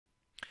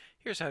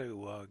Here's how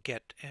to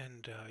get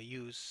and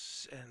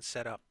use and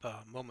set up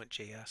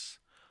moment.js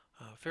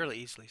fairly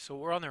easily. So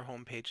we're on their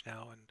home page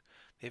now, and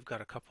they've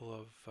got a couple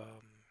of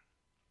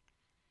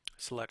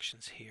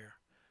selections here.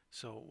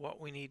 So what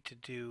we need to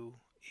do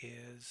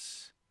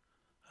is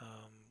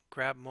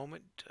grab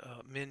moment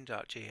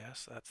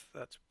min.js.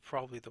 That's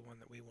probably the one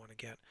that we want to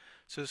get.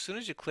 So as soon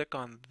as you click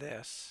on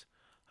this,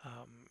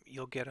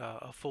 you'll get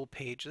a full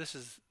page. This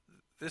is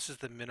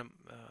the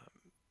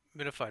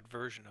minified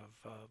version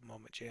of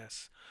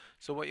moment.js.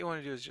 So what you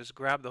want to do is just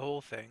grab the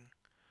whole thing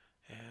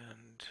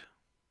and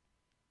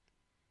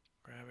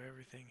grab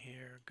everything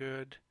here.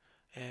 Good.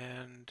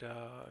 And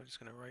I'm just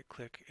going to right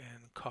click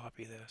and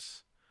copy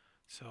this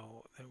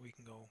so that we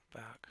can go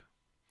back.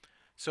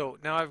 So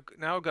now I've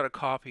got a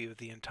copy of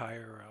the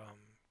entire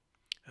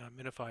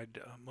minified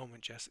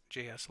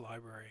moment.js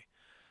library.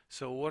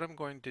 So what I'm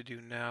going to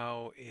do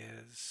now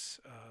is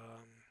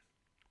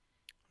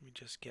let me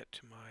just get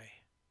to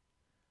my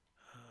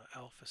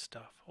alpha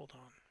stuff. Hold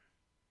on.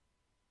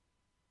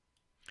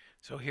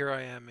 So here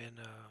I am in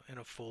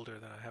a folder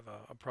that I have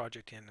a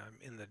project in. I'm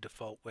in the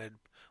default web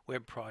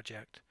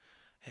project,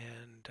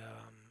 and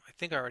I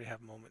think I already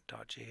have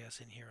moment.js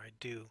in here. I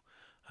do.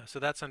 So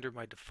that's under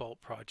my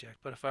default project.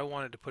 But if I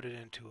wanted to put it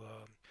into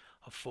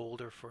a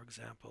folder, for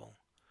example,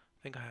 I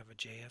think I have a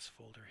JS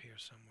folder here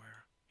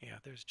somewhere. Yeah,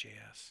 there's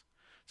JS.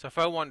 So if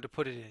I wanted to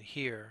put it in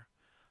here,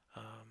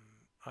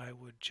 I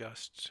would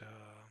just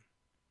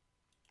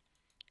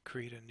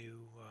create a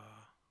new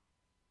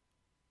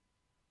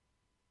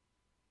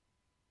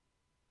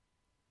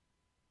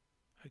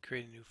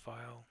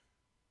file.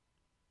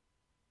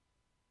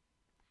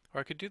 Or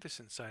I could do this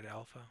inside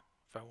alpha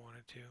if I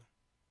wanted to.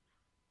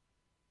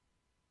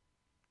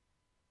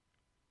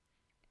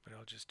 But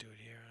I'll just do it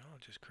here. I'll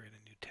just create a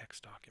new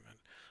text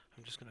document.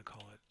 I'm just going to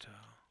call it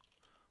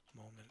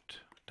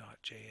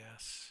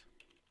moment.js.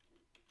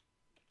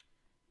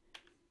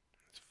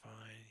 That's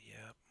fine.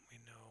 Yep, we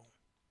know.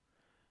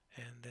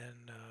 And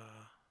then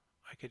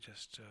I could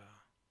just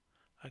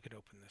I could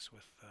open this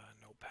with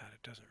Notepad.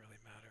 It doesn't really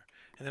matter.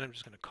 And then I'm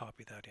just going to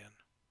copy that in.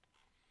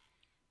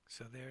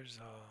 So there's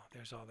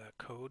all that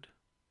code.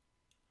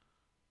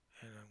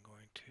 And I'm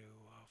going to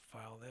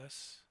file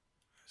this,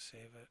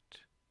 save it,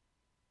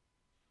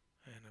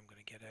 and I'm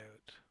going to get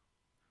out.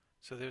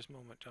 So there's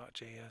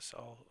moment.js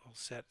all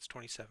set. It's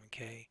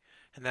 27K,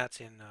 and that's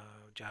in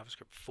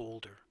JavaScript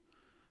folder.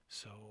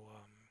 So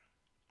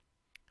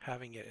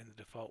having it in the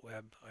default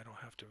web, I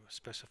don't have to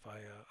specify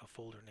a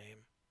folder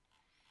name.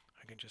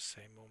 I can just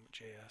say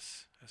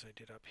moment.js as I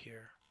did up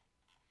here,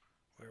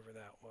 wherever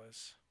that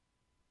was.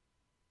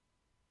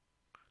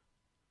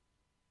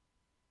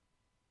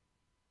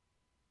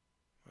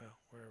 Well,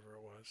 wherever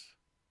it was.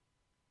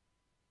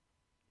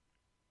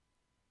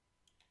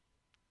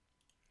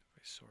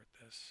 If I sort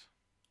this.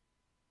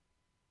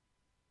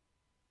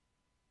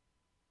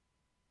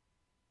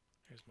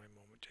 Here's my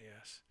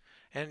moment.js.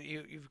 And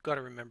you've got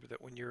to remember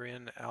that when you're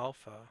in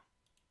alpha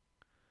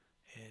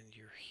and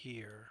you're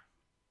here,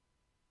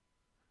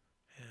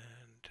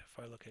 and if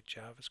I look at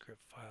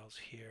JavaScript files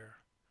here,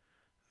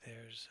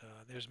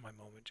 there's my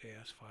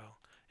moment.js file,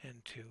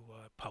 and to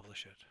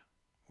publish it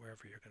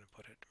wherever you're going to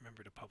put it.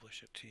 Remember to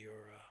publish it to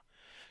your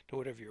to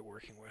whatever you're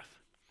working with.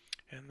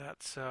 And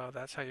that's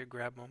how you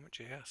grab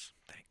moment.js.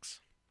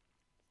 Thanks.